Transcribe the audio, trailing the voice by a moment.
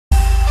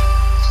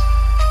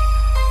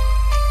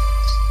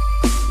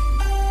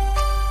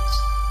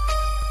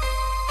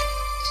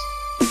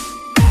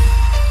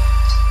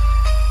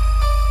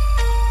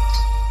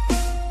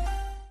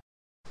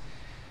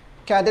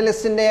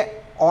കാറ്റലിസ്റ്റിൻ്റെ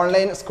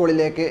online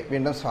സ്കൂളിലേക്ക്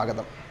വീണ്ടും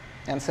സ്വാഗതം.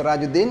 ഞാൻ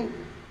സിറാജുദ്ദീൻ.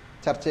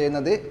 ചർച്ച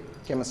ചെയ്യുന്നത്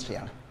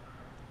കെമിസ്ട്രിയാണ്.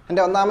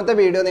 എൻ്റെ ഒന്നാമത്തെ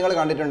വീഡിയോ നിങ്ങൾ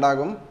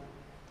കണ്ടിട്ടുണ്ടാകും.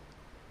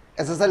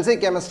 SSLC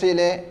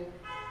കെമിസ്ട്രിയിലെ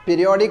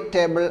periodic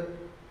table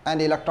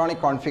and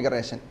electronic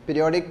configuration,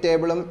 periodic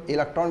ടേബിളും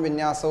ഇലക്ട്രോൺ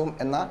വിന്യാസവും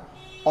എന്ന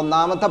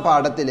ഒന്നാമത്തെ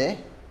പാഠത്തിലെ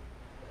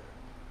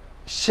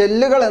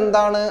ഷെല്ലുകൾ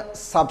എന്താണ്,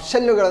 സബ്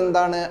ഷെല്ലുകൾ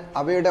എന്താണ്,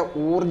 അവയുടെ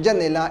ഊർജ്ജ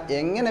നില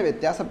എങ്ങനെ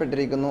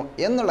വ്യത്യാസപ്പെട്ടിരിക്കുന്നു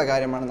എന്നുള്ള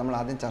കാര്യമാണ് നമ്മൾ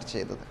ആദ്യം ചർച്ച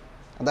ചെയ്തത്.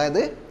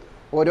 അതായത്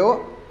ഓരോ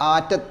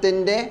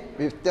ആറ്റത്തിൻ്റെ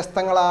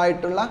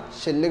വ്യത്യസ്തങ്ങളായിട്ടുള്ള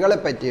ഷെല്ലുകളെ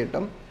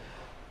പറ്റിയിട്ടും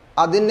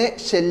അതിന്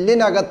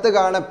ഷെല്ലിനകത്ത്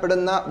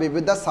കാണപ്പെടുന്ന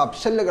വിവിധ സബ്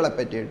ഷെല്ലുകളെ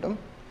പറ്റിയിട്ടും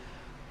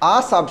ആ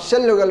സബ്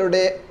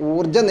ഷെല്ലുകളുടെ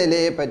ഊർജ്ജ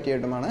നിലയെ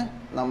പറ്റിയിട്ടുമാണ്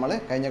നമ്മൾ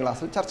കഴിഞ്ഞ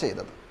ക്ലാസ്സിൽ ചർച്ച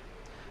ചെയ്തത്.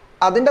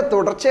 അതിൻ്റെ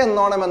തുടർച്ച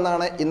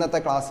എന്നോണമെന്നാണ്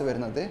ഇന്നത്തെ ക്ലാസ്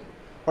വരുന്നത്.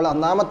 അപ്പോൾ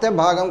ഒന്നാമത്തെ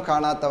ഭാഗം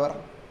കാണാത്തവർ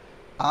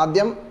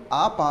ആദ്യം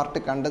ആ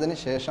പാർട്ട് കണ്ടതിന്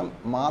ശേഷം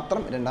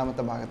മാത്രം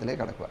രണ്ടാമത്തെ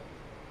ഭാഗത്തിലേക്ക് കടക്കുക.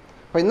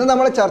 അപ്പോൾ ഇന്ന്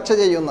നമ്മൾ ചർച്ച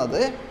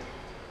ചെയ്യുന്നത്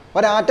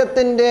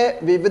ഒരാറ്റത്തിൻ്റെ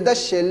വിവിധ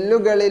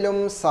ഷെല്ലുകളിലും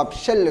സബ്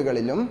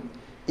ഷെല്ലുകളിലും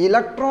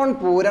ഇലക്ട്രോൺ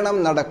പൂരണം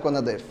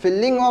നടക്കുന്നത്,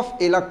 filling of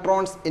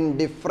electrons in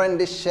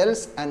different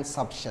shells and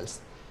sub shells,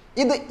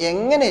 ഇത്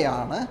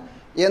എങ്ങനെയാണ്,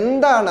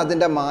 എന്താണ്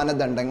അതിൻ്റെ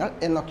മാനദണ്ഡങ്ങൾ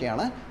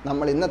എന്നൊക്കെയാണ്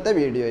നമ്മൾ ഇന്നത്തെ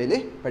വീഡിയോയിൽ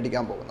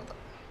പഠിക്കാൻ പോകുന്നത്.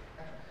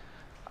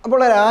 അപ്പോൾ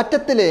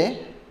ഒരാറ്റത്തിലെ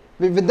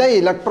വിവിധ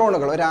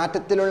ഇലക്ട്രോണുകൾ,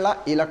 ഒരാറ്റത്തിലുള്ള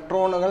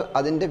ഇലക്ട്രോണുകൾ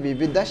അതിൻ്റെ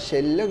വിവിധ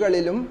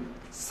ഷെല്ലുകളിലും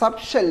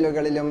സബ്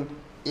ഷെല്ലുകളിലും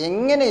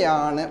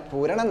എങ്ങനെയാണ്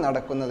പൂരണം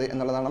നടക്കുന്നത്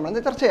എന്നുള്ളതാണ് നമ്മൾ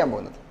ഇന്ന് ചർച്ച ചെയ്യാൻ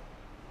പോകുന്നത്.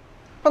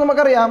 അപ്പോൾ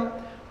നമുക്കറിയാം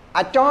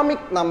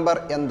അറ്റോമിക് നമ്പർ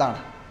എന്താണ്.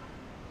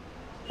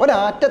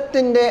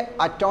 ഒരാറ്റത്തിൻ്റെ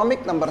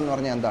അറ്റോമിക് നമ്പർ എന്ന്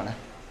പറഞ്ഞാൽ എന്താണ്?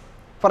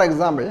 For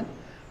example,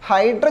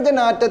 hydrogen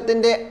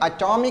ആറ്റത്തിൻ്റെ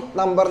atomic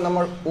number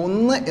നമ്മൾ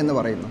 1 എന്ന്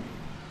പറയുന്നു.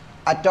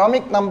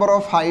 Atomic number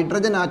of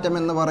hydrogen atom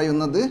എന്ന്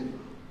പറയുന്നത്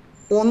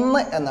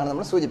 1 എന്നാണ്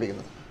നമ്മൾ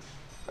സൂചിപ്പിക്കുന്നത്.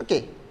 ഓക്കെ.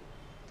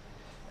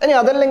 ഇനി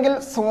അതല്ലെങ്കിൽ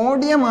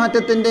സോഡിയം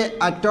ആറ്റത്തിൻ്റെ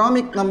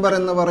അറ്റോമിക് നമ്പർ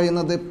എന്ന്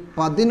പറയുന്നത്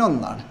 11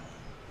 ആണ്.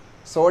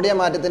 Sodium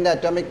ആറ്റത്തിൻ്റെ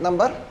atomic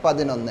number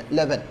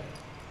 11.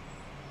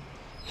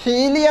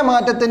 Helium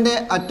ആറ്റത്തിൻ്റെ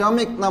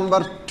atomic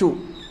number 2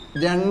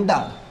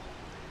 ആണ്.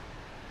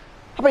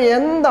 അപ്പോൾ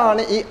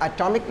എന്താണ് ഈ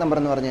അറ്റോമിക് നമ്പർ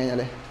എന്ന് പറഞ്ഞു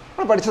കഴിഞ്ഞാൽ?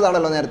 നമ്മൾ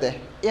പഠിച്ചതാണല്ലോ നേരത്തെ.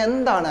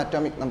 എന്താണ്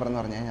അറ്റോമിക് നമ്പർ എന്ന്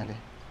പറഞ്ഞു കഴിഞ്ഞാൽ?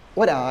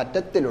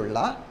 ഒരാറ്റത്തിലുള്ള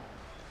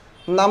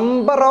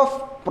നമ്പർ ഓഫ്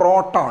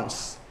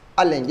പ്രോട്ടോൺസ്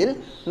അല്ലെങ്കിൽ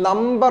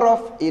നമ്പർ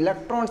ഓഫ്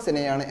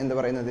ഇലക്ട്രോൺസിനെയാണ് എന്ത്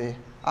പറയുന്നത്?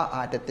 ആ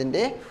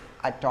ആറ്റത്തിൻ്റെ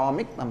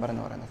അറ്റോമിക് നമ്പർ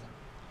എന്ന് പറയുന്നത്.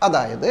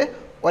 അതായത്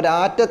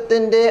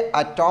ഒരാറ്റത്തിൻ്റെ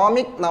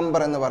അറ്റോമിക്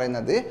നമ്പർ എന്ന്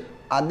പറയുന്നത്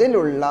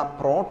അതിലുള്ള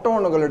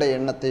പ്രോട്ടോണുകളുടെ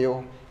എണ്ണത്തെയോ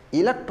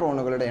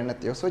ഇലക്ട്രോണുകളുടെ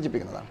എണ്ണത്തെയോ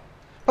സൂചിപ്പിക്കുന്നതാണ്.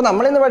 അപ്പോൾ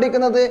നമ്മളിന്ന്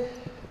പഠിക്കുന്നത്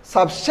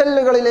സബ്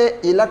ഷെല്ലുകളിലെ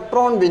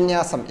ഇലക്ട്രോൺ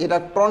വിന്യാസം,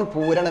 ഇലക്ട്രോൺ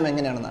പൂരണം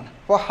എങ്ങനെയാണെന്നാണ്.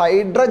 അപ്പോൾ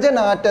ഹൈഡ്രജൻ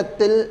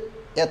ആറ്റത്തിൽ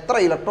എത്ര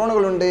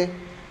ഇലക്ട്രോണുകളുണ്ട്?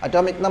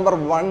 അറ്റോമിക് നമ്പർ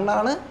 1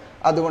 ആണ്.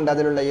 അതുകൊണ്ട്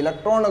അതിലുള്ള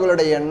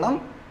ഇലക്ട്രോണുകളുടെ എണ്ണം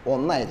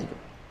 1 ആയിരിക്കും.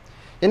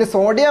 ഇനി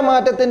സോഡിയം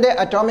ആറ്റത്തിൻ്റെ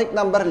അറ്റോമിക്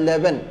നമ്പർ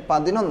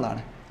 11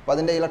 ആണ്. അപ്പോൾ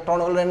അതിൻ്റെ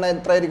ഇലക്ട്രോണുകളുടെ എണ്ണം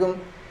എത്രയായിരിക്കും?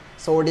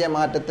 സോഡിയം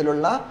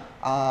ആറ്റത്തിലുള്ള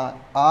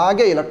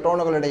ആകെ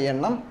ഇലക്ട്രോണുകളുടെ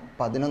എണ്ണം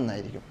 11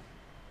 ആയിരിക്കും.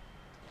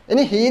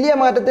 ഇനി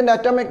ഹീലിയം ആറ്റത്തിൻ്റെ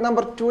അറ്റോമിക്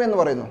നമ്പർ 2 എന്ന്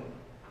പറയുന്നു.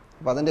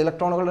 അപ്പോൾ അതിൻ്റെ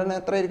ഇലക്ട്രോണുകളുടെ എണ്ണം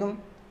എത്രയായിരിക്കും?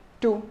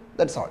 2.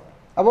 That's all.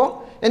 അപ്പോൾ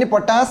ഇനി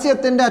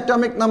പൊട്ടാസ്യത്തിൻ്റെ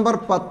അറ്റോമിക് നമ്പർ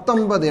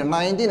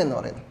 19 എന്ന്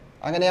പറയുന്നു.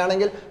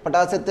 അങ്ങനെയാണെങ്കിൽ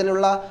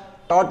പൊട്ടാസ്യത്തിലുള്ള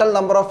total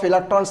number of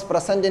electrons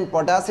present in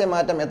potassium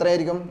atom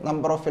എത്രയായിരിക്കും?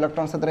 നമ്പർ ഓഫ്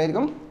ഇലക്ട്രോൺസ്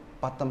എത്രയായിരിക്കും?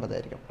 19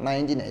 ആയിരിക്കും.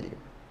 19 ആയിരിക്കും.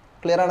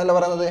 ക്ലിയർ ആണല്ലോ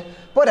പറയുന്നത്.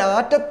 അപ്പോൾ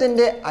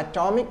ഒരാറ്റത്തിൻ്റെ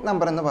അറ്റോമിക്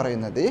നമ്പർ എന്ന്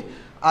പറയുന്നത്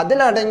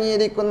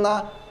അതിലടങ്ങിയിരിക്കുന്ന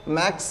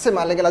മാക്സിമം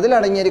അല്ലെങ്കിൽ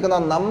അതിലടങ്ങിയിരിക്കുന്ന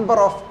number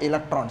of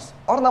electrons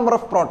or number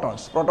of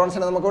protons.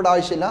 പ്രോട്ടോൺസിന് നമുക്കിവിടെ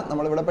ആവശ്യമില്ല.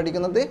 നമ്മളിവിടെ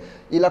പഠിക്കുന്നത്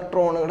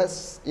ഇലക്ട്രോണുകളുടെ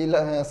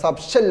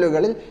സബ്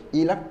ഷെല്ലുകളിൽ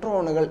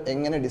ഇലക്ട്രോണുകൾ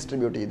എങ്ങനെ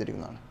ഡിസ്ട്രിബ്യൂട്ട്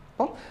ചെയ്തിരിക്കുന്നതാണ്.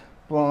 അപ്പം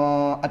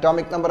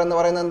അറ്റോമിക് നമ്പർ എന്ന്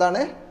പറയുന്നത്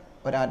എന്താണ്?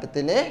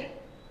 ഒരാറ്റത്തിലെ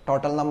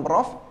total number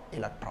of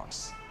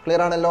electrons.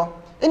 Clear ആണല്ലോ.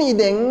 ഇനി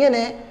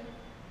ഇതെങ്ങനെ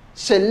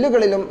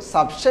ഷെല്ലുകളിലും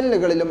സബ്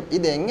ഷെല്ലുകളിലും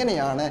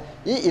ഇതെങ്ങനെയാണ്,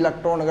 ഈ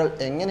ഇലക്ട്രോണുകൾ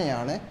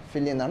എങ്ങനെയാണ്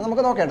ഫില്ല് ചെയ്യുന്നതാണ്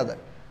നമുക്ക് നോക്കേണ്ടത്.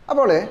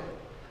 അപ്പോൾ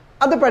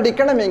അത്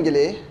പഠിക്കണമെങ്കിൽ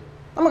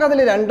നമുക്കതിൽ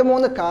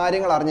 2-3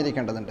 കാര്യങ്ങൾ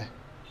അറിഞ്ഞിരിക്കേണ്ടതുണ്ട്.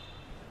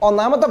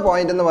 ഒന്നാമത്തെ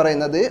പോയിന്റ് എന്ന്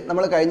പറയുന്നത്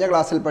നമ്മൾ കഴിഞ്ഞ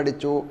ക്ലാസ്സിൽ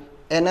പഠിച്ചു,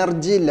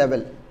 എനർജി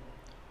ലെവൽ,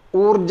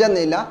 ഊർജ്ജ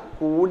നില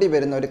കൂടി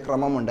വരുന്ന ഒരു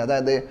ക്രമമുണ്ട്.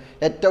 അതായത്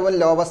ഏറ്റവും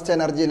ലോവസ്റ്റ്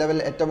എനർജി ലെവൽ,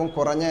 ഏറ്റവും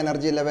കുറഞ്ഞ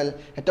എനർജി ലെവൽ,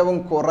 ഏറ്റവും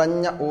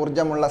കുറഞ്ഞ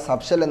ഊർജ്ജമുള്ള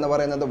സബ്ഷെൽ എന്ന്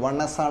പറയുന്നത്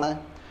 1s ആണ്.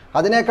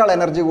 അതിനേക്കാൾ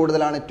എനർജി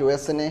കൂടുതലാണ്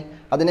 2s-ന്,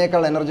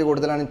 അതിനേക്കാൾ എനർജി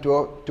കൂടുതലാണ്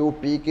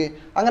 2p-ക്ക്.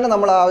 അങ്ങനെ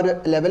നമ്മൾ ആ ഒരു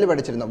ലെവൽ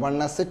പഠിച്ചിരുന്നു.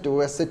 1s,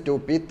 2s,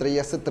 2p,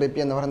 3s, 3p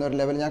എന്ന് പറയുന്ന ഒരു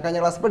ലെവൽ ഞാൻ കഴിഞ്ഞ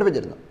ക്ലാസ്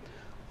പഠിപ്പിച്ചിരുന്നു.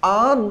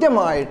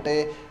 ആദ്യമായിട്ട്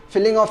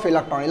ഫില്ലിംഗ് ഓഫ്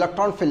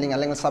ഇലക്ട്രോൺ ഫില്ലിംഗ്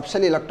അല്ലെങ്കിൽ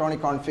സബ്ഷെൽ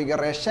ഇലക്ട്രോണിക്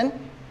കോൺഫിഗറേഷൻ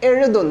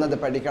എഴുതുന്നത്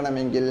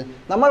പഠിക്കണമെങ്കിൽ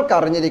നമ്മൾക്ക്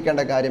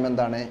അറിഞ്ഞിരിക്കേണ്ട കാര്യം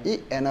എന്താണ്? ഈ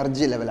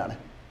എനർജി ലെവലാണ്.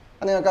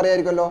 അത്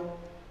നിങ്ങൾക്കറിയാമായിരിക്കുമല്ലോ.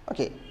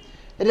 ഓക്കെ.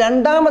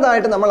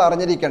 രണ്ടാമതായിട്ട് നമ്മൾ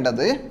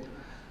അറിഞ്ഞിരിക്കേണ്ടത്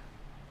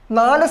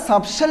 4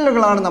 സബ്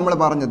ഷെല്ലുകളാണ് നമ്മൾ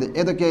പറഞ്ഞത്.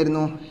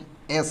 ഏതൊക്കെയായിരുന്നു?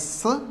 S,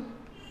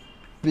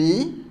 P,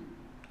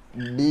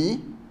 D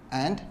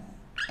and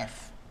F.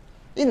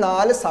 ഈ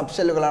 4 സബ്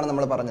ഷെല്ലുകളാണ്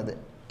നമ്മൾ പറഞ്ഞത്.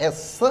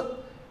 S,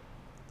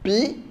 P,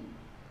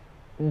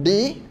 D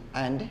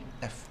and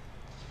F.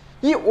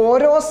 ഈ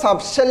ഓരോ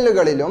സബ്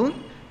ഷെല്ലുകളിലും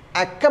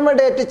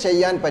അക്കമഡേറ്റ്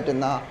ചെയ്യാൻ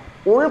പറ്റുന്ന,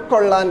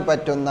 ഉൾക്കൊള്ളാൻ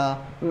പറ്റുന്ന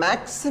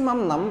മാക്സിമം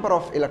നമ്പർ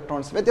ഓഫ്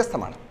ഇലക്ട്രോൺസ്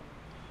വ്യത്യസ്തമാണ്.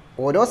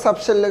 ഓരോ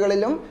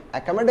സബ്ഷെല്ലുകളിലും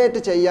അക്കമഡേറ്റ്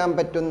ചെയ്യാൻ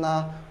പറ്റുന്ന,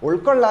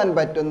 ഉൾക്കൊള്ളാൻ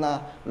പറ്റുന്ന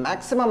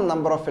മാക്സിമം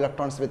നമ്പർ ഓഫ്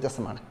ഇലക്ട്രോൺസ്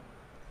വ്യത്യസ്തമാണ്.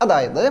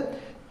 അതായത്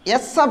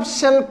S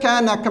subshell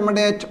can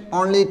accommodate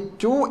only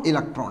 2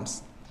 electrons.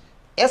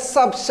 S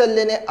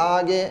സബ്ഷെല്ലിന്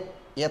ആകെ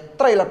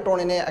എത്ര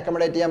ഇലക്ട്രോണിനെ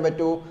അക്കമഡേറ്റ് ചെയ്യാൻ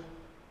പറ്റൂ?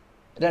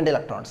 2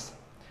 ഇലക്ട്രോൺസ്.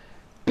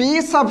 പി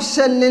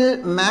സബ്ഷെല്ലിൽ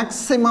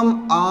മാക്സിമം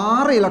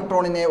 6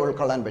 ഇലക്ട്രോണിനെ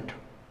ഉൾക്കൊള്ളാൻ പറ്റും.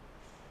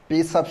 പി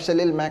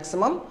സബ്ഷെല്ലിൽ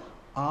മാക്സിമം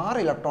 6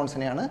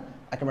 ഇലക്ട്രോൺസിനെയാണ്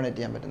അക്കമഡേറ്റ്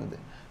ചെയ്യാൻ പറ്റുന്നത്.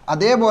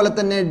 അതേപോലെ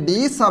തന്നെ D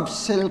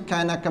subshell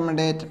can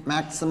accommodate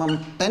maximum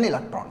 10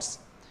 electrons.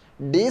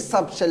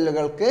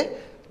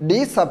 D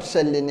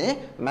സബ്ഷെല്ലിന്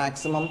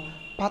maximum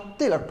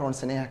 10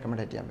 ഇലക്ട്രോൺസിനെ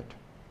accommodate ചെയ്യാൻ പറ്റും.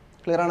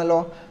 ക്ലിയർ ആണല്ലോ?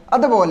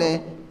 അതുപോലെ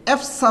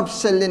എഫ്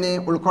സബ്ഷെല്ലിന്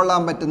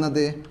ഉൾക്കൊള്ളാൻ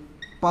പറ്റുന്നത്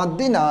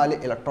 14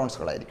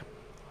 ഇലക്ട്രോൺസുകളായിരിക്കും.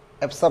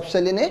 എഫ്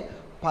സബ്ഷെല്ലിന്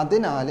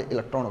 14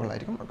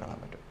 ഇലക്ട്രോണുകളായിരിക്കും ഉൾക്കൊള്ളാൻ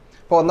പറ്റും.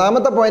 അപ്പോൾ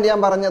ഒന്നാമത്തെ പോയിന്റ്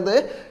ഞാൻ പറഞ്ഞത്,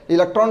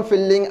 ഇലക്ട്രോൺ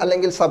ഫില്ലിംഗ്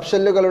അല്ലെങ്കിൽ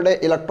സബ്ഷെല്ലുകളുടെ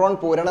ഇലക്ട്രോൺ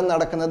പൂരണം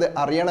നടക്കുന്നത്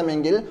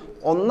അറിയണമെങ്കിൽ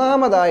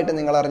ഒന്നാമതായിട്ട്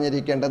നിങ്ങൾ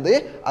അറിഞ്ഞിരിക്കേണ്ടത്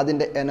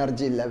അതിൻ്റെ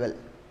energy level.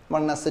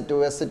 1s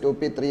 2s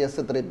 2p 3s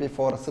 3p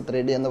 4s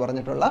 3d എന്ന്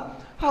പറഞ്ഞിട്ടുള്ള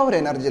ആ ഒരു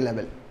എനർജി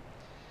ലെവൽ.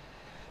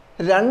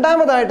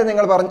 രണ്ടാമതായിട്ട്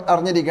നിങ്ങൾ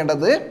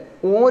അറിഞ്ഞിരിക്കേണ്ടത്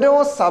ഓരോ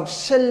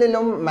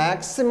സബ്ഷെല്ലിലും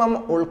മാക്സിമം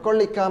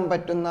ഉൾക്കൊള്ളിക്കാൻ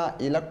പറ്റുന്ന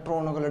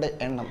ഇലക്ട്രോണുകളുടെ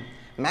എണ്ണം.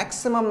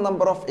 Maximum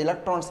number of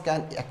electrons can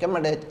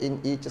accommodate in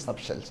each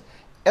subshells.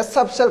 S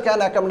subshell can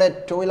accommodate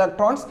 2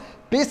 electrons.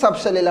 P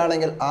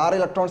സബ്ഷെല്ലിലാണെങ്കിൽ 6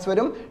 electrons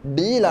വരും,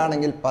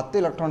 ഡിയിലാണെങ്കിൽ 10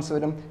 ഇലക്ട്രോൺസ്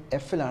വരും,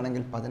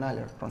 എഫിലാണെങ്കിൽ 14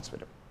 ഇലക്ട്രോൺസ്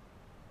വരും.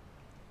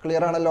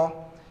 ക്ലിയർ ആണല്ലോ?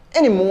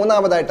 ഇനി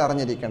മൂന്നാമതായിട്ട്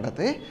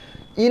അറിഞ്ഞിരിക്കേണ്ടത്,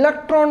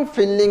 ഇലക്ട്രോൺ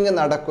ഫില്ലിംഗ്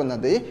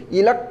നടക്കുന്നത്,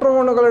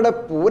 ഇലക്ട്രോണുകളുടെ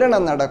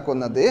പൂരണം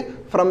നടക്കുന്നത്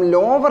from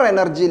lower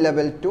energy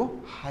level two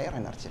higher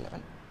energy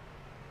level.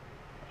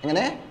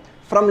 എങ്ങനെ?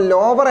 From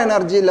lower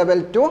energy level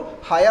two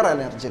higher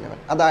energy level.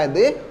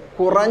 അതായത്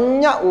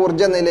കുറഞ്ഞ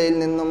ഊർജ്ജ നിലയിൽ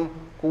നിന്നും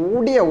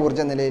കൂടിയ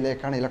ഊർജ്ജ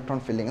നിലയിലേക്കാണ് ഇലക്ട്രോൺ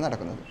ഫില്ലിംഗ്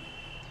നടക്കുന്നത്.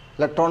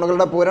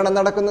 ഇലക്ട്രോണുകളുടെ പൂരണം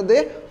നടക്കുന്നത്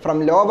from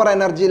lower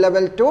energy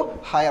level two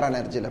higher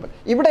energy level.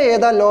 ഇവിടെ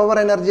ഏതാ ലോവർ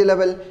എനർജി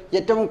ലെവൽ?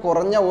 ഏറ്റവും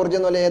കുറഞ്ഞ ഊർജ്ജ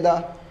നില ഏതാ?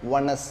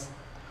 1s.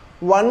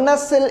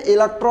 1sൽ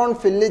ഇലക്ട്രോൺ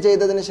ഫില്ല്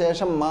ചെയ്തതിന്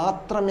ശേഷം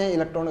മാത്രമേ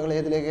ഇലക്ട്രോണുകൾ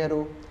ഏതിലേക്ക്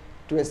കയറൂ?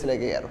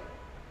 2sലേക്ക് കയറൂ.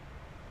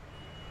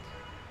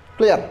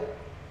 ക്ലിയർ?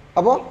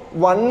 അപ്പോൾ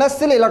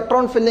 1sൽ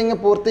ഇലക്ട്രോൺ ഫില്ലിംഗ്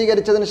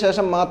പൂർത്തീകരിച്ചതിന്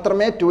ശേഷം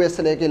മാത്രമേ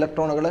 2sലേക്ക്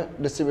ഇലക്ട്രോണുകൾ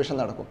ഡിസ്ട്രിബ്യൂഷൻ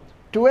നടക്കൂ.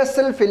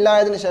 2sൽ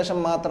ഫില്ലായതിനു ശേഷം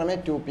മാത്രമേ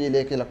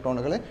 2pയിലേക്ക്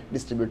ഇലക്ട്രോണുകൾ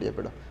ഡിസ്ട്രിബ്യൂട്ട്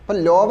ചെയ്യപ്പെടും. അപ്പോൾ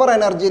ലോവർ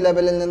എനർജി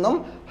ലെവലിൽ നിന്നും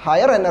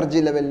ഹയർ എനർജി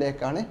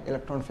ലെവലിലേക്കാണ്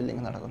ഇലക്ട്രോൺ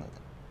ഫില്ലിംഗ് നടക്കുന്നത്.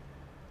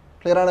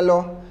 ക്ലിയർ ആണല്ലോ?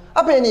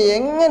 അപ്പോൾ ഇനി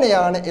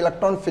എങ്ങനെയാണ്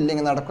ഇലക്ട്രോൺ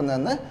ഫില്ലിംഗ്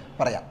നടക്കുന്നതെന്ന്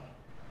പറയാം.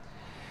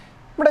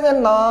 ഇവിടെ ഞാൻ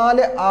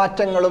 4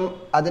 ആറ്റങ്ങളും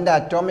അതിൻ്റെ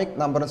അറ്റോമിക്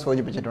നമ്പറും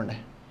സൂചിപ്പിച്ചിട്ടുണ്ട്.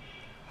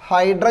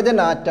 ഹൈഡ്രജൻ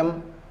ആറ്റം,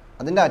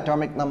 അതിൻ്റെ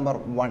atomic number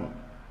 1.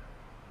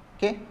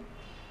 Okay.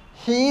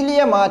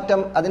 Helium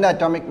atom, അതിൻ്റെ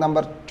അറ്റോമിക്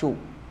നമ്പർ 2.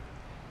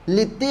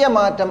 ലിത്തിയം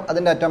ആറ്റം,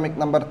 അതിൻ്റെ അറ്റോമിക്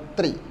നമ്പർ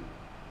 3.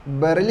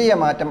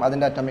 ബെറിലിയം ആറ്റം,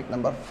 അതിൻ്റെ അറ്റോമിക്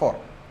നമ്പർ 4.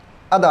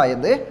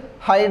 അതായത്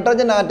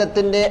ഹൈഡ്രജൻ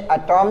ആറ്റത്തിൻ്റെ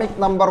അറ്റോമിക്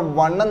നമ്പർ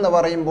 1 എന്ന്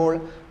പറയുമ്പോൾ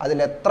അതിൽ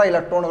എത്ര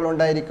ഇലക്ട്രോണുകൾ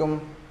ഉണ്ടായിരിക്കും?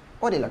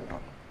 1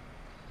 ഇലക്ട്രോൺ.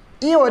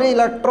 ഈ 1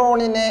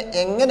 ഇലക്ട്രോണിനെ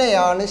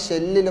എങ്ങനെയാണ്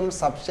ഷെല്ലിലും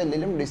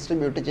സബ്ഷെല്ലിലും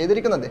ഡിസ്ട്രിബ്യൂട്ട്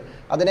ചെയ്തിരിക്കുന്നത്?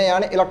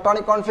 അതിനെയാണ്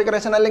ഇലക്ട്രോണിക്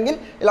കോൺഫിഗറേഷൻ അല്ലെങ്കിൽ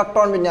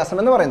ഇലക്ട്രോൺ വിന്യാസം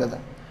എന്ന് പറയുന്നത്.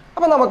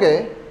 അപ്പോൾ നമുക്ക്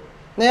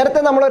നേരത്തെ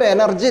നമ്മളൊരു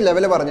എനർജി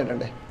ലെവൽ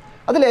പറഞ്ഞിട്ടുണ്ട്.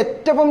 അതിൽ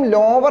ഏറ്റവും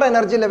ലോവർ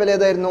എനർജി ലെവൽ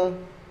ഏതായിരുന്നു?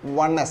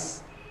 1s.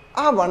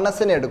 ആ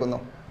 1sനെ എടുക്കുന്നു.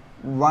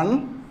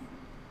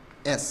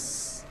 1s.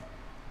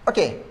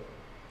 ഓക്കെ.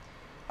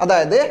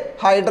 അതായത്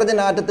ഹൈഡ്രജൻ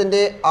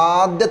ആറ്റത്തിൻ്റെ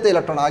ആദ്യത്തെ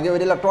ഇലക്ട്രോൺ, ആകെ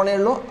 1 ഇലക്ട്രോണേ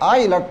ഉള്ളൂ. ആ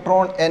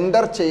ഇലക്ട്രോൺ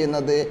എൻ്റർ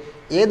ചെയ്യുന്നത്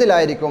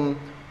ഏതിലായിരിക്കും?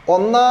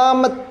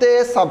 ഒന്നാമത്തെ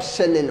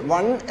സബ്ഷെല്ലിൽ,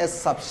 1s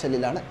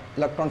സബ്ഷെല്ലിലാണ്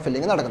ഇലക്ട്രോൺ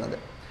ഫില്ലിംഗ് നടക്കുന്നത്.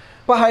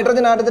 അപ്പോൾ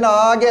ഹൈഡ്രജൻ ആറ്റത്തിന്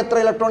ആകെ എത്ര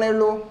ഇലക്ട്രോണേ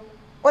ഉള്ളൂ?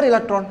 1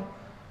 ഇലക്ട്രോൺ.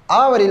 ആ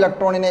 1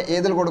 ഇലക്ട്രോണിനെ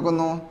ഏതിൽ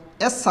കൊടുക്കുന്നു?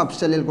 എസ്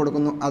സബ്ഷെല്ലിൽ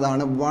കൊടുക്കുന്നു.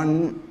 അതാണ്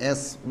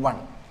 1s1.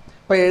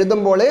 അപ്പോൾ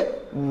എഴുതുമ്പോൾ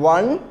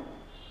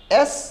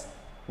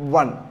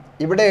 1s1.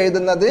 ഇവിടെ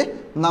എഴുതുന്നത്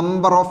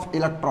നമ്പർ ഓഫ്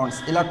ഇലക്ട്രോൺസ്,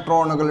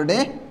 ഇലക്ട്രോണുകളുടെ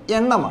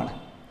എണ്ണമാണ്.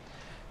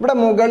 ഇവിടെ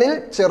മുകളിൽ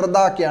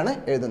ചെറുതാക്കിയാണ്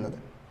എഴുതുന്നത്.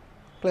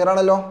 ക്ലിയർ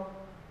ആണല്ലോ?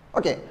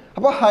 ഓക്കെ.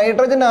 അപ്പോൾ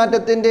ഹൈഡ്രജൻ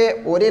ആറ്റത്തിൻ്റെ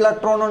 1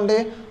 ഇലക്ട്രോൺ ഉണ്ട്.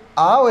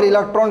 ആ 1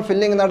 ഇലക്ട്രോൺ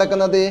ഫില്ലിംഗ്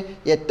നടക്കുന്നത്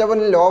ഏറ്റവും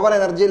ലോവർ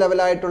എനർജി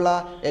ലെവലായിട്ടുള്ള,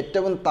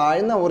 ഏറ്റവും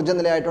താഴ്ന്ന ഊർജ്ജ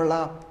നിലയായിട്ടുള്ള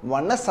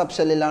 1s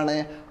സബ്ഷെല്ലിലാണ്.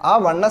 ആ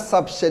 1s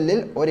സബ്ഷെല്ലിൽ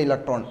 1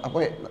 ഇലക്ട്രോൺ.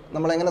 അപ്പോൾ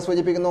നമ്മൾ എങ്ങനെ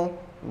സൂചിപ്പിക്കുന്നു?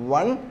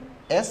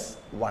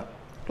 1s1.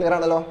 ക്ലിയർ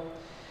ആണല്ലോ?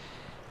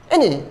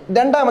 ഇനി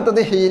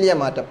രണ്ടാമത്തത് helium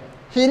atom.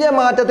 Helium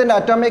ആറ്റത്തിൻ്റെ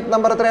atomic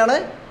number എത്രയാണ്?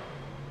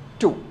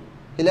 2.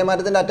 Helium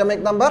ആറ്റത്തിൻ്റെ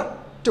atomic number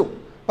 2.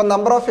 അപ്പം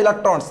number of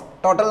electrons,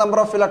 total number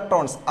of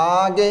electrons,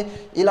 ആകെ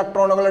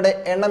ഇലക്ട്രോണുകളുടെ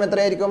എണ്ണം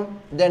എത്രയായിരിക്കും?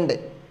 2.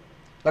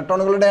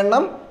 ഇലക്ട്രോണുകളുടെ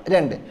എണ്ണം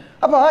 2.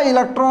 അപ്പോൾ ആ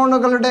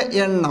ഇലക്ട്രോണുകളുടെ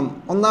എണ്ണം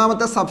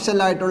ഒന്നാമത്തെ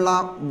സബ്ഷെല്ലായിട്ടുള്ള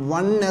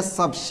 1s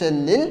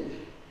സബ്ഷെല്ലിൽ,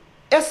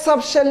 എസ്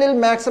സബ്ഷെല്ലിൽ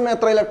മാക്സിമം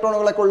എത്ര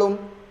ഇലക്ട്രോണുകളെ കൊള്ളും?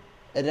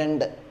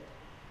 2.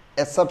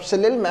 എസ്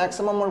സബ്ഷെല്ലിൽ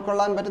മാക്സിമം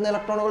ഉൾക്കൊള്ളാൻ പറ്റുന്ന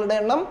ഇലക്ട്രോണുകളുടെ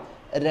എണ്ണം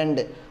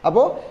 2.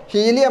 അപ്പോൾ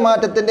ഹീലിയം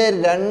ആറ്റത്തിൻ്റെ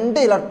 2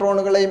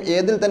 ഇലക്ട്രോണുകളെയും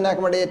ഏതിൽ തന്നെ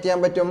അക്കോമഡേറ്റ് ചെയ്യാൻ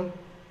പറ്റും?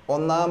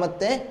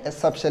 ഒന്നാമത്തെ എസ്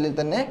സബ് ഷെല്ലിൽ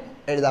തന്നെ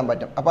എഴുതാൻ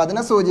പറ്റും. അപ്പോൾ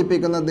അതിനെ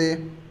സൂചിപ്പിക്കുന്നത്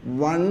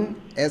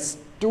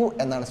 1s2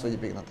 എന്നാണ്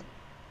സൂചിപ്പിക്കുന്നത്.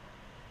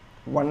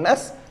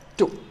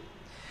 1s2.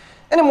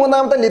 ഇനി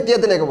മൂന്നാമത്തെ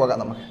ലിഥിയത്തിലേക്ക് പോകാം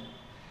നമുക്ക്.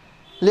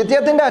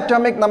 ലിഥിയത്തിൻ്റെ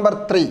അറ്റോമിക് നമ്പർ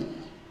 3.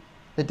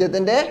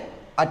 ലിഥിയത്തിൻ്റെ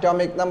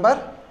atomic number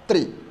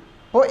 3.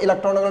 അപ്പോൾ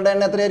ഇലക്ട്രോണുകളുടെ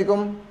എണ്ണം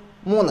എത്രയായിരിക്കും?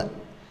 3.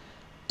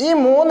 ഈ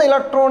 3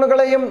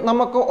 ഇലക്ട്രോണുകളെയും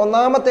നമുക്ക്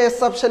ഒന്നാമത്തെ എസ്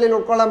സബ് ഷെല്ലിൽ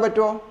ഉൾക്കൊള്ളാൻ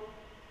പറ്റുമോ?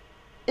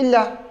 ഇല്ല.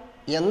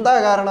 എന്താ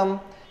കാരണം?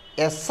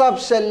 എസ്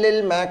സബ് ഷെല്ലിൽ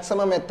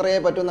മാക്സിമം എത്രയേ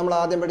പറ്റൂ? നമ്മൾ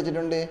ആദ്യം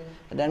പഠിച്ചിട്ടുണ്ട്,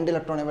 2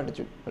 ഇലക്ട്രോണെ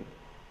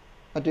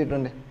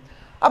പറ്റിയിട്ടുണ്ട്.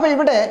 അപ്പോൾ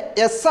ഇവിടെ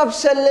എസ് സബ്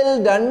ഷെല്ലിൽ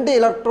 2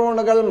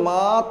 ഇലക്ട്രോണുകൾ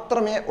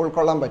മാത്രമേ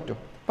ഉൾക്കൊള്ളാൻ പറ്റൂ.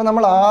 അപ്പോൾ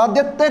നമ്മൾ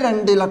ആദ്യത്തെ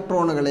 2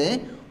 ഇലക്ട്രോണുകളെ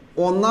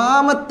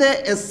ഒന്നാമത്തെ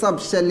എസ്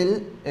സബ് ഷെല്ലിൽ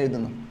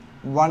എഴുതുന്നു,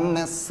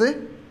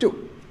 1s2.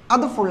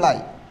 അത്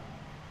ഫുള്ളായി.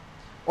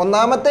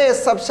 ഒന്നാമത്തെ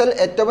എസ് സബ് ഷെൽ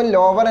ഏറ്റവും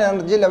lower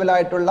energy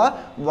ലെവലായിട്ടുള്ള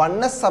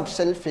 1s sub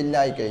shell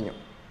ഫില്ലായി കഴിഞ്ഞു.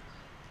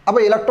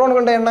 അപ്പോൾ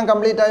ഇലക്ട്രോണുകളുടെ എണ്ണം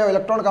കംപ്ലീറ്റ് ആയോ?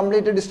 ഇലക്ട്രോൺ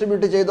കംപ്ലീറ്റ്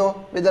ഡിസ്ട്രിബ്യൂട്ട് ചെയ്തോ?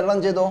 വിതരണം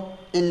ചെയ്തോ?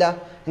 ഇല്ല.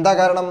 എന്താ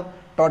കാരണം?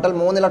 ടോട്ടൽ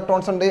 3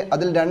 ഇലക്ട്രോൺസ് ഉണ്ട്.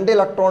 അതിൽ 2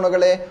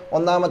 ഇലക്ട്രോണുകളെ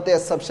ഒന്നാമത്തെ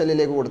എസ് സബ്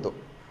ഷെല്ലിലേക്ക് കൊടുത്തു.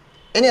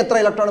 ഇനി എത്ര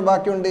ഇലക്ട്രോൺ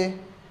ബാക്കിയുണ്ട്?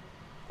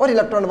 1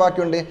 ഇലക്ട്രോൺ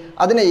ബാക്കിയുണ്ട്.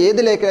 അതിനെ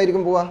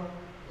ഏതിലേക്കായിരിക്കും പോവുക?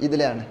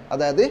 ഇതിലാണ്,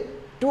 അതായത്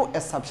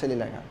 2s സബ്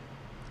ഷെല്ലിലേക്കാണ്.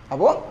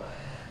 അപ്പോൾ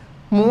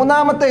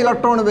മൂന്നാമത്തെ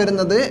ഇലക്ട്രോൺ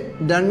വരുന്നത്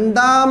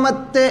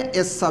രണ്ടാമത്തെ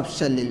എസ് സബ്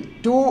ഷെല്ലിൽ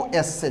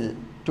 2sൽ,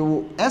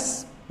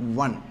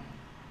 2s1.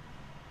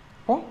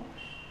 അപ്പോൾ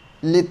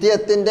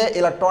ലിഥിയത്തിൻ്റെ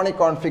ഇലക്ട്രോണിക്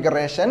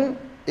കോൺഫിഗറേഷൻ,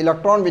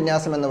 ഇലക്ട്രോൺ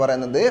വിന്യാസം എന്ന്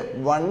പറയുന്നത്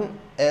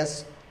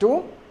 1s2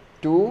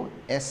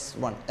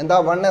 2s1. എന്താ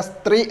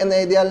 1s3 എന്ന്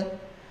എഴുതിയാൽ?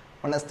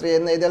 1s3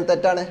 എന്ന് എഴുതിയാൽ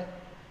തെറ്റാണ്.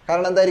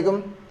 കാരണം എന്തായിരിക്കും?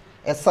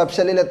 എസ് സബ്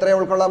ഷെല്ലിൽ എത്രയേ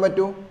ഉൾക്കൊള്ളാൻ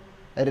പറ്റൂ?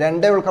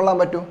 2 ഉൾക്കൊള്ളാൻ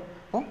പറ്റൂ.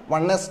 അപ്പോൾ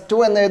 1s2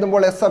 എന്ന്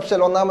എഴുതുമ്പോൾ എസ് സബ്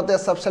ഷെൽ, ഒന്നാമത്തെ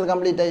എസ് സബ് ഷെൽ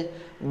കംപ്ലീറ്റ് ആയി.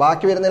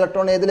 ബാക്കി വരുന്ന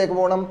ഇലക്ട്രോൺ ഏതിലേക്ക്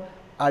പോകണം?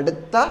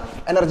 അടുത്ത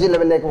എനർജി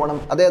ലെവലിലേക്ക് പോകണം.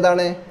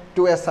 അതേതാണ്?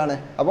 2s ആണ്.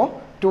 അപ്പോൾ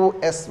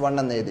 2s1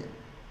 എന്ന് എഴുതി.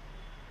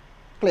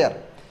 ക്ലിയർ?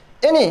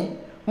 ഇനി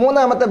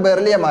മൂന്നാമത്തെ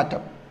ബെർലിയ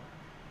മാറ്റം,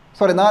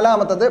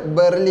 നാലാമത്തത്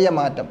ബെർലിയ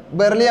മാറ്റം.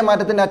 ബെർലിയ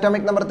മാറ്റത്തിൻ്റെ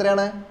അറ്റോമിക് നമ്പർ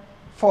എത്രയാണ്?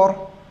 4.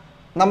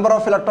 നമ്പർ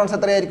ഓഫ് ഇലക്ട്രോൺസ്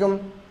എത്രയായിരിക്കും?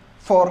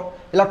 4.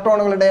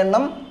 ഇലക്ട്രോണുകളുടെ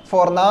എണ്ണം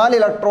 4. 4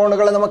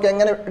 ഇലക്ട്രോണുകൾ നമുക്ക്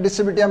എങ്ങനെ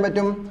ഡിസ്ട്രിബ്യൂട്ട് ചെയ്യാൻ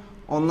പറ്റും?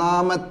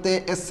 ഒന്നാമത്തെ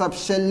എസ് സബ്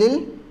ഷെല്ലിൽ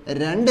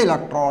 2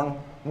 ഇലക്ട്രോൺ,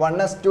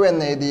 1s2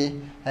 എന്ന് എഴുതി.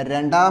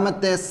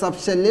 രണ്ടാമത്തെ എസ്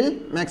സബ് ഷെല്ലിൽ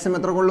മാക്സിമം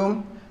എത്ര കൊള്ളും?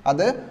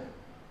 അത്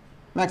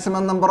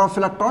മാക്സിമം നമ്പർ ഓഫ്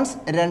ഇലക്ട്രോൺസ്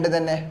 2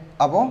 തന്നെ.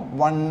 അപ്പോൾ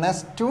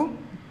 1s2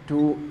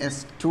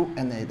 2s2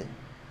 എന്ന് എഴുതി.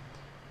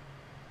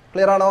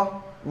 ക്ലിയർ ആണോ?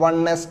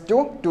 1s2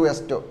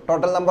 2s2.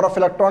 Total number of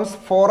electrons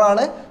 4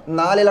 ആണ്.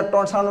 4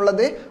 ഇലക്ട്രോൺസ്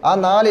ആണുള്ളത്. ആ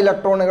 4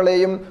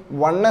 ഇലക്ട്രോണുകളെയും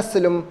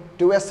 1sലും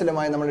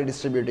 2sലുമായി നമ്മൾ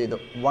ഡിസ്ട്രിബ്യൂട്ട് ചെയ്തു.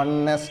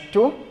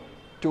 1s2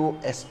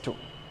 2s2.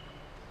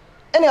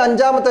 ഇനി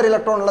അഞ്ചാമത്തെ ഒരു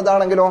ഇലക്ട്രോൺ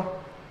ഉള്ളതാണെങ്കിലോ?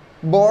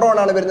 ബോറോൺ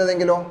ആണ്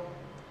വരുന്നതെങ്കിലോ?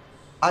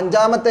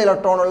 അഞ്ചാമത്തെ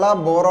ഇലക്ട്രോൺ ഉള്ള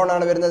ബോറോൺ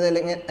ആണ് വരുന്നത്.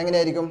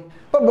 എങ്ങനെയായിരിക്കും?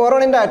 ഇപ്പോൾ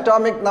ബോറോണിൻ്റെ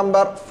അറ്റോമിക്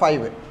നമ്പർ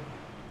 5.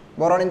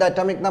 ബോറോണിൻ്റെ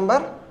atomic number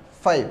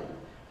 5.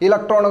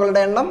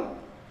 ഇലക്ട്രോണുകളുടെ എണ്ണം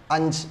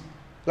 5.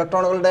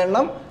 ഇലക്ട്രോണുകളുടെ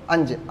എണ്ണം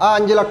 5. ആ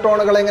 5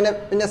 ഇലക്ട്രോണുകൾ എങ്ങനെ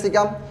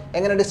വിന്യസിക്കാം?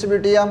 എങ്ങനെ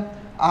ഡിസ്ട്രിബ്യൂട്ട് ചെയ്യാം?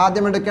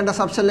 ആദ്യം എടുക്കേണ്ട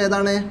സബ് ഷെൽ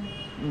ഏതാണ്?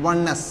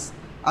 1s.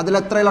 അതിൽ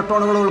എത്ര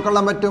ഇലക്ട്രോണുകൾ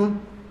ഉൾക്കൊള്ളാൻ പറ്റും?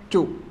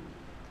 2.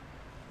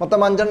 മൊത്തം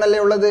 5 എണ്ണല്ലേ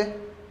ഉള്ളത്.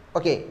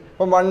 ഓക്കെ,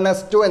 അപ്പം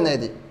 1s2 എന്ന്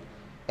എഴുതി.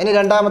 ഇനി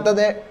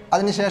രണ്ടാമത്തത്,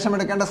 അതിന് ശേഷം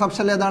എടുക്കേണ്ട സബ്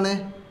ഷെൽ ഏതാണ്?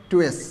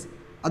 2s.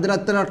 അതിൽ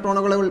എത്ര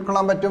ഇലക്ട്രോണുകൾ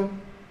ഉൾക്കൊള്ളാൻ പറ്റും?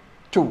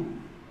 2.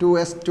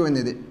 2s2 എന്ന്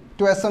എഴുതി.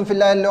 2sഉം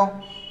ഫില്ലായല്ലോ.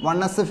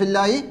 1s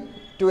ഫില്ലായി,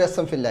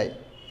 2sഉം ഫില്ലായി.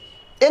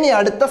 ഇനി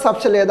അടുത്ത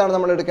സബ് ഷെൽ ഏതാണ്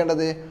നമ്മൾ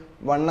എടുക്കേണ്ടത്?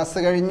 1s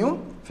കഴിഞ്ഞു,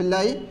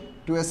 ഫില്ലായി,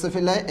 2s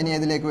ഫില്ലായി. ഇനി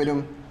ഏതിലേക്ക് വരും?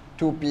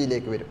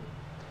 2pയിലേക്ക് വരും.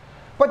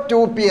 അപ്പോൾ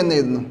 2p എന്ന്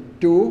എഴുതുന്നു.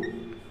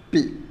 2p.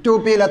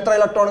 2pയിൽ എത്ര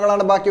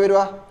ഇലക്ട്രോണുകളാണ് ബാക്കി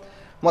വരിക?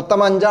 മൊത്തം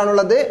 5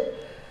 ആണുള്ളത്.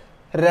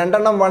 2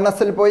 എണ്ണം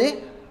 1sൽ പോയി,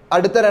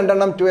 അടുത്ത 2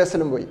 എണ്ണം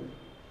 2sലും പോയി.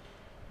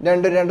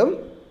 2 2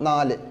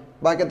 4.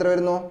 ബാക്കി എത്ര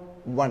വരുന്നു?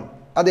 1.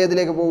 അത്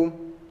ഏതിലേക്ക് പോവും?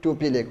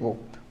 2pയിലേക്ക് പോവും.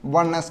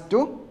 1s2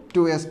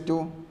 2s2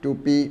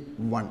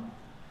 2p1.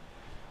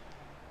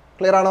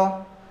 ക്ലിയർ ആണോ?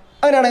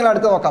 അങ്ങനെയാണെങ്കിൽ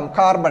അടുത്ത് നോക്കാം.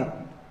 Carbon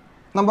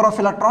number of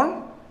electron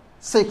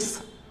 6.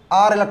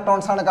 6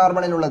 electrons ആണ്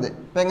കാർബണിലുള്ളത്.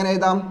 അപ്പോൾ എങ്ങനെ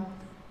എഴുതാം?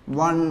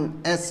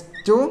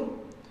 1s2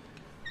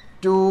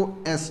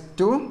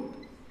 2s2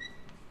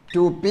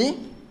 2p.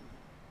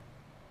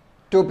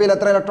 2pയിൽ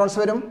എത്ര ഇലക്ട്രോൺസ്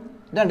വരും?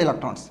 2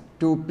 ഇലക്ട്രോൺസ്.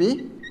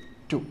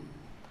 2p2.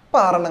 അപ്പോൾ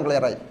 6 എണ്ണം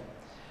ക്ലിയർ ആയി.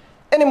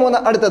 ഇനി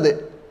അടുത്തത്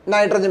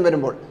നൈട്രജൻ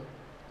വരുമ്പോൾ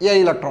 7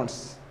 ഇലക്ട്രോൺസ്.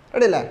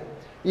 റെഡി അല്ലേ?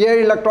 7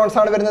 ഇലക്ട്രോൺസ്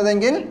ആണ്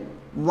വരുന്നതെങ്കിൽ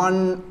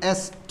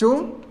 1s2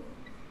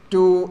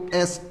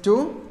 2s2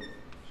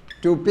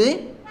 2p.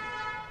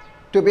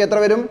 2p എത്ര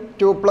വരും?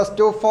 2 +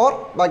 2 4.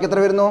 ബാക്കി എത്ര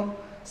വരുന്നു?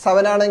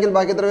 7 ആണെങ്കിൽ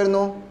ബാക്കി എത്ര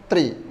വരുന്നു?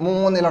 3.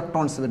 3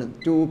 ഇലക്ട്രോൺസ് വരും.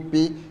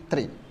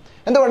 2p3.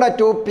 എന്തുകൊണ്ടാണ്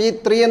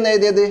 2p3 എന്ന്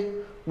എഴുതിയത്?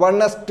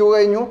 1s2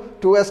 കഴിഞ്ഞു,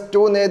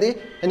 2s2 എന്ന് എഴുതി.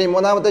 ഇനി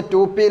മൂന്നാമത്തെ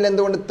 2pയിൽ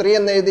എന്തുകൊണ്ട് 3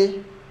 എന്ന് എഴുതി?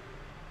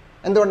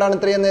 എന്തുകൊണ്ടാണ്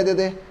 3 എന്ന്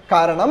എഴുതിയത്?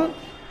 കാരണം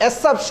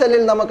എസ് സബ്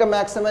ഷെല്ലിൽ നമുക്ക്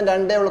മാക്സിമം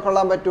 2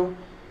 ഉൾക്കൊള്ളാൻ പറ്റൂ.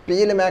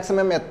 പിയിൽ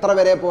മാക്സിമം എത്ര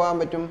വരെ പോകാൻ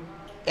പറ്റും?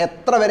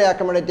 എത്ര വരെ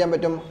അക്കോമഡേറ്റ് ചെയ്യാൻ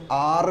പറ്റും?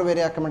 6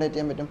 വരെ അക്കോമഡേറ്റ്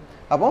ചെയ്യാൻ പറ്റും.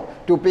 അപ്പോൾ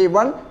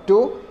 2p1 2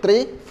 3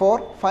 4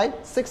 5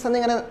 6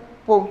 എന്നിങ്ങനെ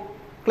പോകും.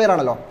 ക്ലിയർ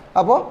ആണല്ലോ?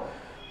 അപ്പോൾ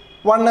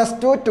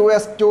 1s2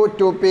 2s2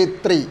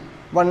 2p3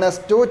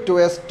 1s2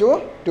 2s2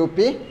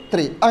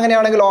 2p3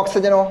 അങ്ങനെയാണെങ്കിൽ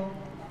ഓക്സിജനോ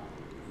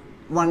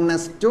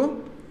 1s2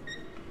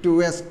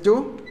 2s2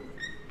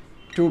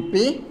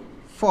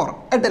 2p4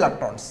 8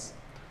 electrons.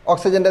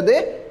 ഓക്സിജൻ്റെത്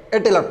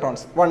 8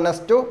 electrons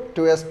 1s2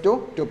 2s2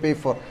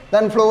 2p4.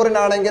 Then fluorine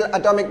ആണെങ്കിൽ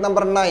അറ്റോമിക്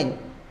നമ്പർ 9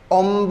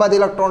 9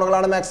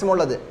 ഇലക്ട്രോണുകളാണ് മാക്സിമം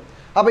ഉള്ളത്.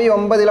 അപ്പോൾ ഈ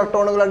 9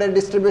 ഇലക്ട്രോണുകളുടെ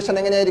ഡിസ്ട്രിബ്യൂഷൻ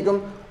എങ്ങനെയായിരിക്കും?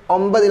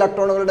 9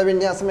 ഇലക്ട്രോണുകളുടെ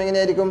വിന്യാസം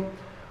എങ്ങനെയായിരിക്കും?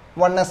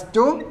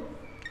 1s2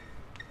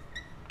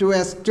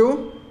 2s2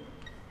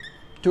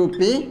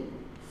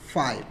 2p5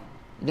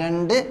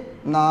 2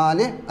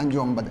 4 5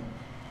 9.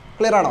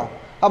 ക്ലിയർ ആണോ?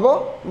 അപ്പോൾ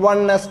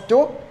 1s2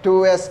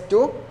 2s2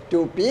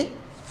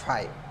 2p5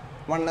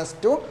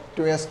 1s2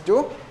 2s2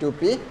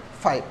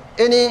 2p5.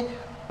 ഇനി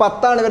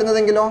 10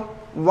 വരുന്നതെങ്കിലോ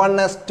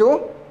 1s2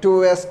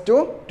 2s2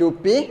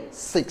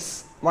 2p6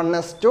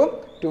 1s2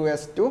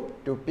 2s2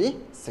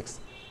 2p6.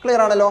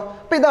 Clear ആണല്ലോ?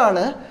 അപ്പോൾ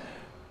ഇതാണ്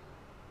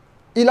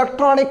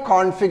ഇലക്ട്രോണിക്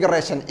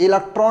കോൺഫിഗറേഷൻ,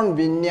 ഇലക്ട്രോൺ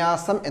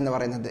വിന്യാസം എന്ന്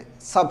പറയുന്നത്.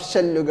 സബ്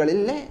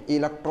ഷെല്ലുകളിലെ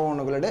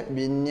ഇലക്ട്രോണുകളുടെ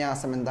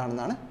വിന്യാസം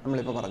എന്താണെന്നാണ്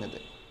നമ്മളിപ്പോൾ പറഞ്ഞത്.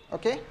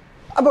 ഓക്കെ,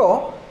 അപ്പോൾ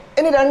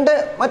ഇനി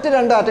മറ്റ്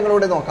രണ്ട്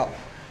ആറ്റങ്ങളൂടെ നോക്കാം.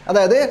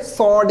 അതായത്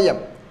sodium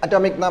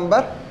atomic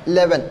number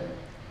 11,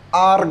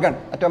 argon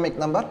atomic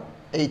number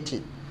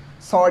 18.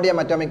 Sodium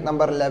atomic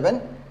number 11,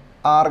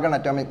 argon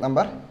atomic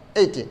number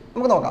 18.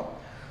 നമുക്ക് നോക്കാം.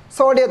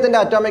 സോഡിയത്തിൻ്റെ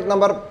അറ്റോമിക്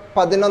നമ്പർ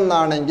 11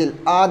 ആണെങ്കിൽ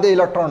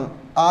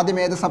ആദ്യം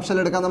ഏത് സബ്ഷെൽ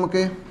എടുക്കാം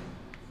നമുക്ക്?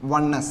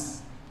 1s.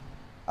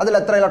 അതിൽ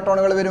എത്ര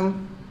ഇലക്ട്രോണുകൾ വരും?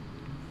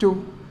 2.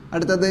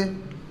 അടുത്തത്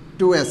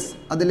 2s,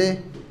 അതിൽ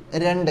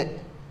 2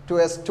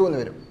 2s2 എന്ന്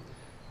വരും.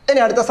 ഇനി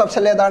അടുത്ത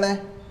സബ്ഷെൽ ഏതാണ്?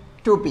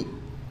 2p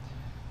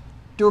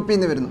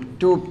എന്ന് വരുന്നു.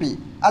 2p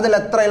അതിൽ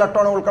എത്ര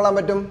ഇലക്ട്രോണുകൾ ഉൾക്കൊള്ളാൻ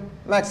പറ്റും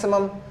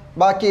മാക്സിമം?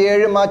 ബാക്കി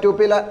 7 ആ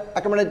 2pയിൽ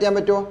അക്കോമഡേറ്റ് ചെയ്യാൻ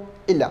പറ്റുമോ?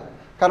 ഇല്ല.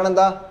 കാരണം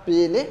എന്താ?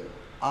 പിയിൽ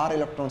 6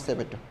 ഇലക്ട്രോൺസേ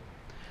പറ്റും.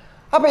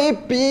 അപ്പോൾ ഈ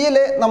പിയിൽ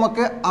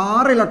നമുക്ക്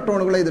 6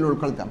 ഇലക്ട്രോണുകളെ ഇതിൽ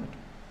ഉൾക്കൊള്ളിക്കാൻ പറ്റും.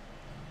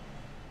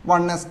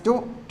 1s2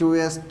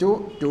 2s2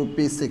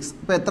 2p6.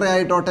 ഇപ്പോൾ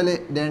എത്രയായി ടോട്ടൽ?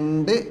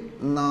 2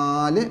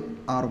 4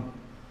 6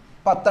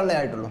 10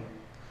 ആയിട്ടുള്ളൂ.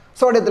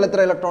 സോഡിയത്തിൽ എത്ര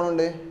ഇലക്ട്രോൺ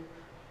ഉണ്ട്?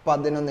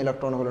 11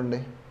 ഇലക്ട്രോണുകളുണ്ട്.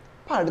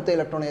 അപ്പോൾ അടുത്ത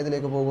ഇലക്ട്രോൺ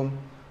ഏതിലേക്ക് പോകും?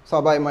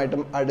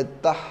 സ്വാഭാവികമായിട്ടും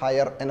അടുത്ത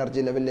ഹയർ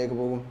എനർജി ലെവലിലേക്ക്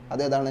പോകും.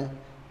 അതേതാണ്?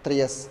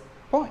 3s.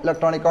 അപ്പോൾ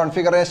electronic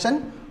configuration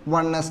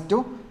 1s2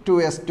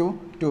 2s2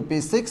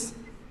 2p6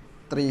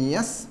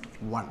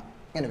 3s1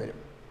 ഇങ്ങനെ വരും.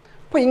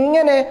 അപ്പോൾ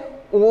ഇങ്ങനെ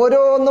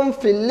ഓരോന്നും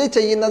ഫില്ല്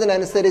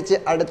ചെയ്യുന്നതിനനുസരിച്ച്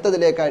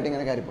അടുത്തതിലേക്കായിട്ട്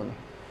ഇങ്ങനെ കയറി പോകുന്നു.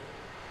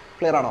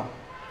 ക്ലിയർ ആണോ?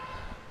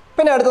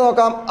 പിന്നെ അടുത്ത്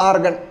നോക്കാം.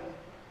 ആർഗൺ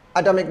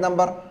അറ്റോമിക്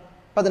നമ്പർ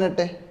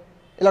 18,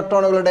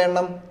 ഇലക്ട്രോണുകളുടെ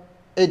എണ്ണം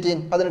 18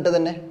 18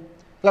 തന്നെ.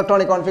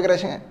 ഇലക്ട്രോണിക്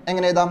കോൺഫിഗറേഷൻ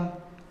എങ്ങനെ എഴുതാം?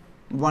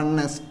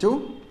 1s2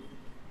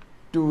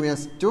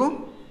 2s2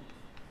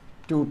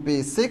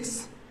 2p6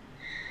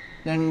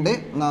 2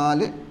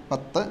 4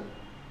 10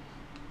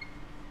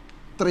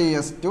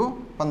 3s2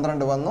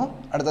 12 വന്നു.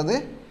 അടുത്തത്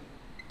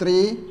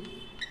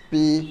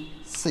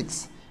 3p6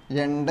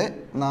 2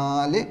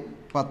 4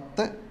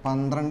 10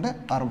 12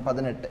 6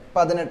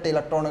 18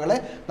 ഇലക്ട്രോണുകളെ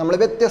നമ്മൾ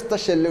വ്യത്യസ്ത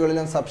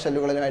ഷെല്ലുകളിലും സബ്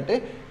ഷെല്ലുകളിലുമായിട്ട്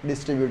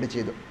ഡിസ്ട്രിബ്യൂട്ട്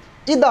ചെയ്തു.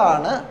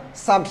 ഇതാണ്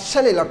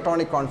സബ്ഷെൽ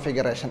ഇലക്ട്രോണിക്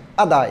കോൺഫിഗറേഷൻ.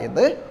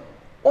 അതായത്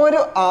ഒരു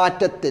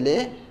ആറ്റത്തിലെ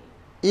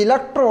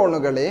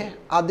ഇലക്ട്രോണുകളെ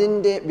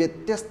അതിൻ്റെ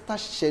വ്യത്യസ്ത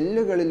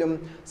ഷെല്ലുകളിലും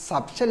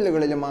സബ്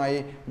ഷെല്ലുകളിലുമായി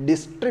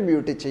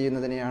ഡിസ്ട്രിബ്യൂട്ട്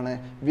ചെയ്യുന്നതിനെയാണ്,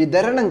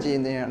 വിതരണം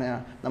ചെയ്യുന്നതിനെയാണ്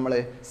നമ്മൾ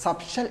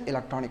സബ്ഷെൽ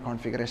ഇലക്ട്രോണിക്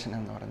കോൺഫിഗറേഷൻ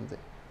എന്ന് പറയുന്നത്.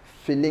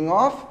 Filling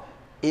of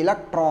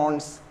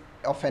electrons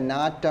of an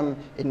atom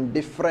in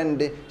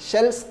different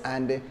shells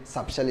and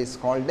subshell is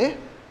called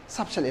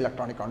subshell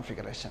electronic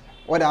configuration.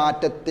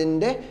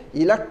 ഒരാറ്റത്തിൻ്റെ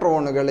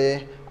ഇലക്ട്രോണുകളെ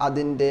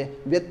അതിൻ്റെ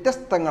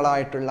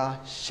വ്യത്യസ്തങ്ങളായിട്ടുള്ള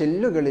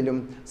ഷെല്ലുകളിലും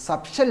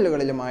സബ്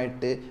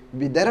ഷെല്ലുകളിലുമായിട്ട്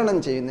വിതരണം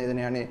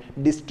ചെയ്യുന്നതിനെയാണ്,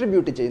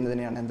 ഡിസ്ട്രിബ്യൂട്ട്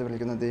ചെയ്യുന്നതിനെയാണ് എന്ത്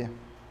വിളിക്കുന്നത്?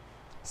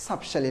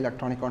 സബ്ഷെൽ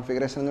ഇലക്ട്രോണിക്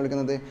കോൺഫിഗറേഷൻ എന്ന്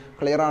വിളിക്കുന്നത്.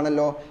 ക്ലിയർ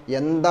ആണല്ലോ?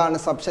 എന്താണ്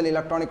സബ്ഷെൽ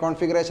ഇലക്ട്രോണിക്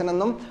കോൺഫിഗറേഷൻ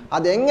എന്നും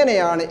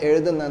അതെങ്ങനെയാണ്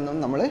എഴുതുന്നതെന്നും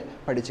നമ്മൾ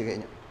പഠിച്ചു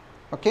കഴിഞ്ഞു.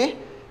 ഓക്കെ,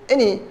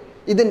 ഇനി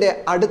ഇതിൻ്റെ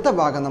അടുത്ത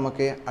ഭാഗം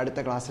നമുക്ക് അടുത്ത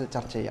ക്ലാസ്സിൽ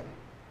ചർച്ച ചെയ്യാം.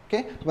 ഓക്കെ,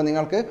 അപ്പോൾ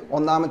നിങ്ങൾക്ക്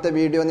ഒന്നാമത്തെ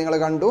വീഡിയോ നിങ്ങൾ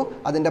കണ്ടു,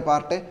 അതിൻ്റെ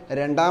പാർട്ട്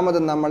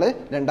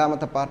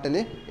രണ്ടാമത്തെ പാർട്ടിൽ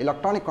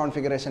ഇലക്ട്രോണിക്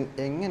കോൺഫിഗറേഷൻ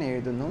എങ്ങനെ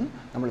എഴുതുന്നു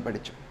നമ്മൾ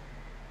പഠിച്ചു.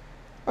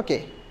 ഓക്കെ.